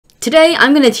Today,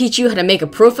 I'm going to teach you how to make a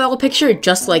profile picture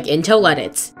just like Intel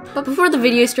edits. But before the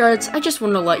video starts, I just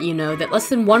want to let you know that less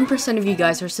than 1% of you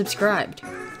guys are subscribed.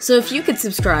 So if you could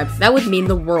subscribe, that would mean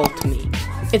the world to me.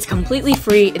 It's completely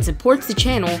free, it supports the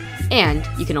channel, and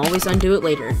you can always undo it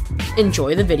later.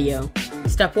 Enjoy the video.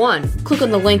 Step 1. Click on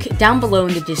the link down below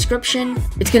in the description.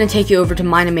 It's going to take you over to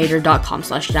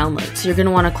minimator.com/download. So you're going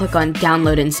to want to click on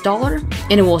Download Installer,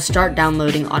 and it will start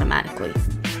downloading automatically.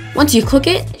 Once you click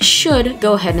it, it should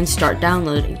go ahead and start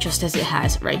downloading, just as it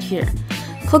has right here.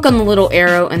 Click on the little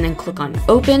arrow and then click on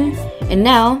Open, and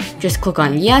now just click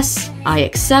on Yes, I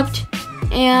accept,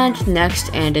 and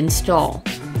Next and Install.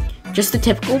 Just the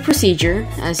typical procedure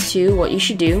as to what you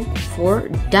should do for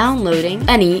downloading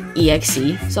any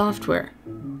EXE software.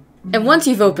 And once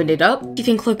you've opened it up, you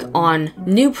can click on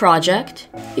New Project.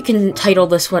 You can title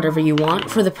this whatever you want.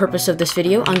 For the purpose of this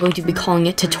video, I'm going to be calling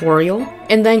it Tutorial,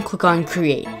 and then click on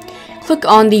Create. Click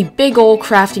on the big old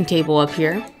crafting table up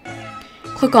here.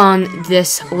 Click on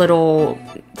this little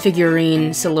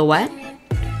figurine silhouette,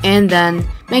 and then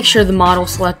make sure the model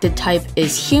selected type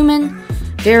is Human,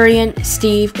 Variant,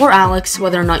 Steve, or Alex,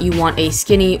 whether or not you want a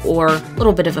skinny or a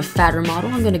little bit of a fatter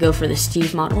model. I'm going to go for the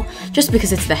Steve model. Just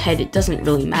because it's the head, it doesn't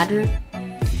really matter.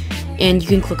 And you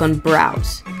can click on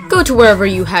Browse. Go to wherever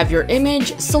you have your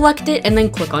image, select it, and then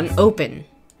click on Open.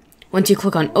 Once you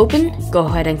click on Open, go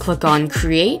ahead and click on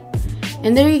Create.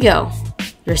 And there you go.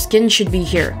 Your skin should be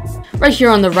here. Right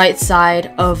here on the right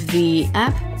side of the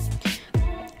app,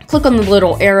 click on the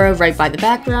little arrow right by the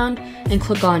background, and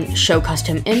click on Show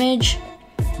Custom Image.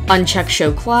 Uncheck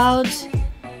Show Clouds,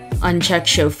 uncheck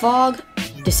Show Fog,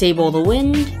 disable the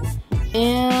wind,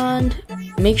 and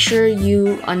make sure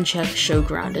you uncheck Show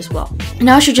Ground as well.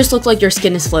 Now it should just look like your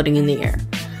skin is floating in the air.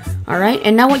 Alright,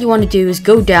 and now what you want to do is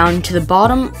go down to the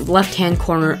bottom left-hand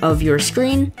corner of your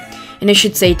screen, and it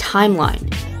should say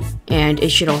Timeline. And it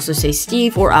should also say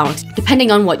Steve or Alex,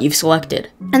 depending on what you've selected.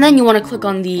 And then you want to click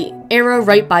on the arrow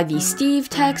right by the Steve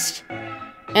text,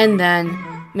 and then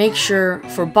make sure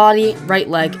for body, right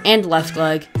leg, and left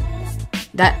leg,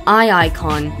 that eye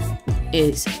icon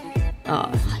is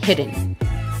hidden.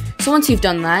 So once you've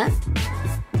done that,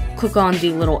 click on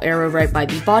the little arrow right by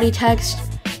the body text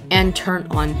and turn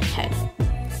on head.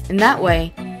 And that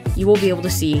way, you will be able to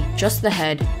see just the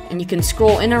head, and you can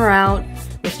scroll in or out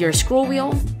with your scroll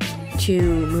wheel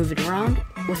to move it around.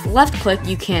 With left click,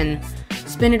 you can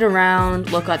spin it around,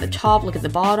 look at the top, look at the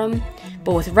bottom.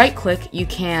 But with right click, you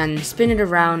can spin it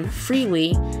around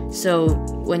freely, so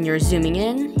when you're zooming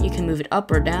in, you can move it up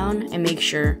or down and make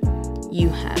sure you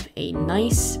have a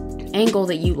nice angle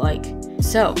that you like.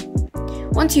 So,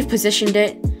 once you've positioned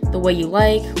it the way you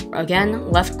like,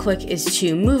 again, left click is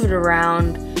to move it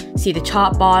around, see the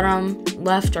top, bottom,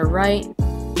 left or right,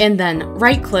 and then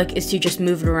right click is to just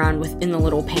move it around within the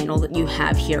little panel that you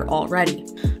have here already.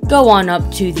 Go on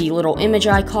up to the little image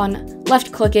icon,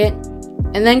 left click it,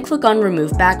 and then click on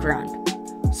Remove Background.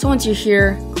 So once you're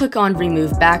here, click on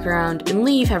Remove Background and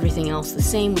leave everything else the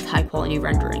same with high quality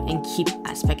rendering and keep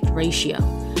aspect ratio.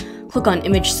 Click on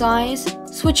Image Size,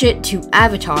 switch it to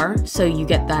Avatar so you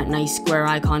get that nice square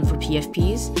icon for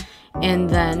PFPs, and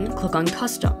then click on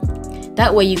Custom.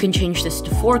 That way you can change this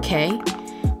to 4K.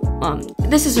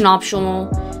 This is an optional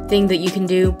thing that you can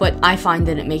do, but I find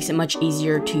that it makes it much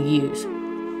easier to use.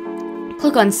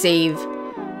 Click on Save,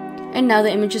 and now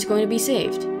the image is going to be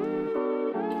saved.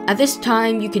 At this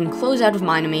time, you can close out of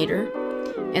Minimator,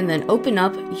 and then open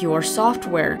up your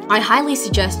software. I highly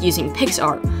suggest using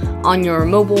PixArt on your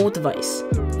mobile device.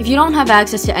 If you don't have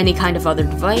access to any kind of other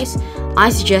device, I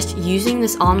suggest using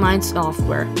this online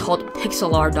software called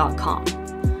pixlr.com.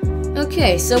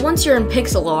 Okay, so once you're in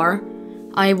Pixlr,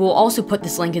 I will also put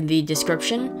this link in the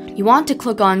description. You want to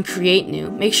click on Create New.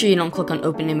 Make sure you don't click on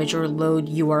Open Image or Load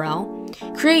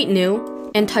URL. Create New,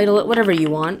 and title it whatever you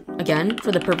want. Again,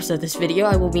 for the purpose of this video,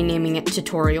 I will be naming it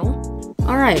Tutorial.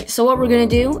 Alright, so what we're going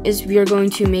to do is we are going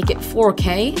to make it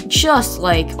 4K, just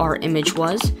like our image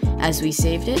was as we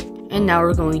saved it, and now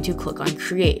we're going to click on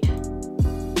Create.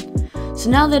 So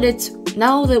now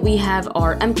that we have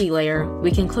our empty layer,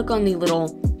 we can click on the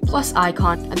little plus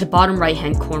icon at the bottom right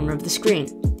hand corner of the screen.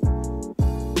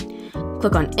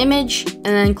 Click on Image, and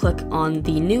then click on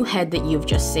the new head that you've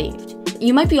just saved.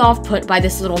 You might be off-put by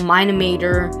this little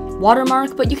Minimator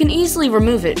watermark, but you can easily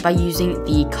remove it by using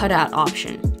the cutout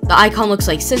option. The icon looks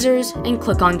like scissors, and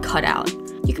click on Cutout.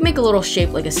 You can make a little shape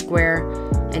like a square,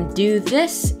 and do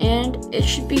this, and it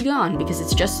should be gone because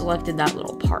it's just selected that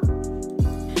little part.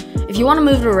 If you want to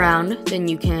move it around, then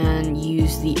you can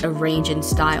use the Arrange and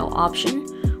Style option,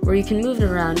 where you can move it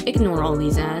around. Ignore all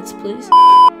these ads, please.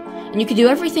 And you can do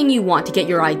everything you want to get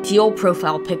your ideal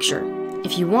profile picture.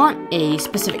 If you want a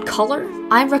specific color,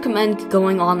 I recommend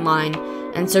going online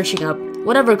and searching up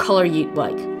whatever color you'd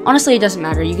like. Honestly, it doesn't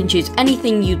matter. You can choose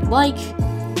anything you'd like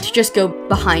to just go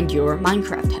behind your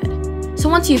Minecraft head. So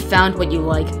once you've found what you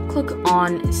like, click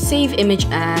on Save Image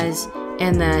As,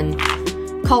 and then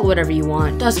call it whatever you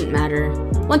want, doesn't matter.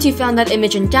 Once you've found that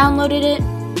image and downloaded it,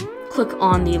 click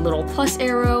on the little plus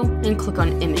arrow and click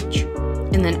on Image,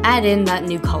 and then add in that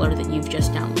new color that you've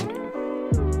just downloaded.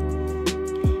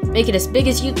 Make it as big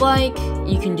as you'd like.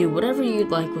 You can do whatever you'd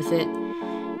like with it.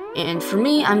 And for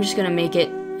me, I'm just gonna make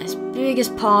it as big as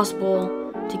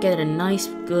possible to get a nice,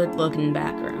 good looking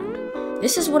background.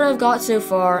 This is what I've got so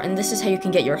far, and this is how you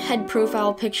can get your head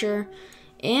profile picture,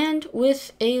 and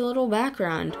with a little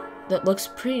background that looks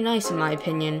pretty nice in my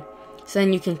opinion. So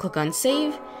then you can click on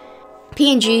Save.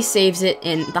 PNG saves it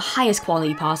in the highest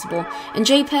quality possible, and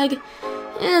JPEG,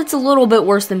 it's a little bit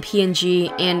worse than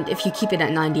PNG, and if you keep it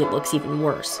at 90, it looks even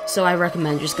worse. So I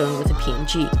recommend just going with a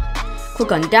PNG.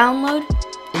 Click on Download,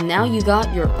 and now you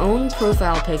got your own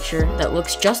profile picture that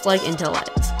looks just like Intel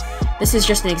Edits. This is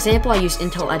just an example. I used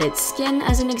Intel Edits Skin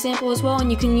as an example as well,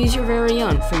 and you can use your very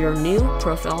own for your new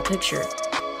profile picture.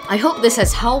 I hope this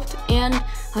has helped, and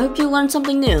I hope you learned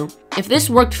something new. If this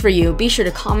worked for you, be sure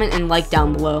to comment and like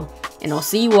down below, and I'll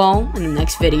see you all in the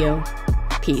next video.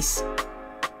 Peace.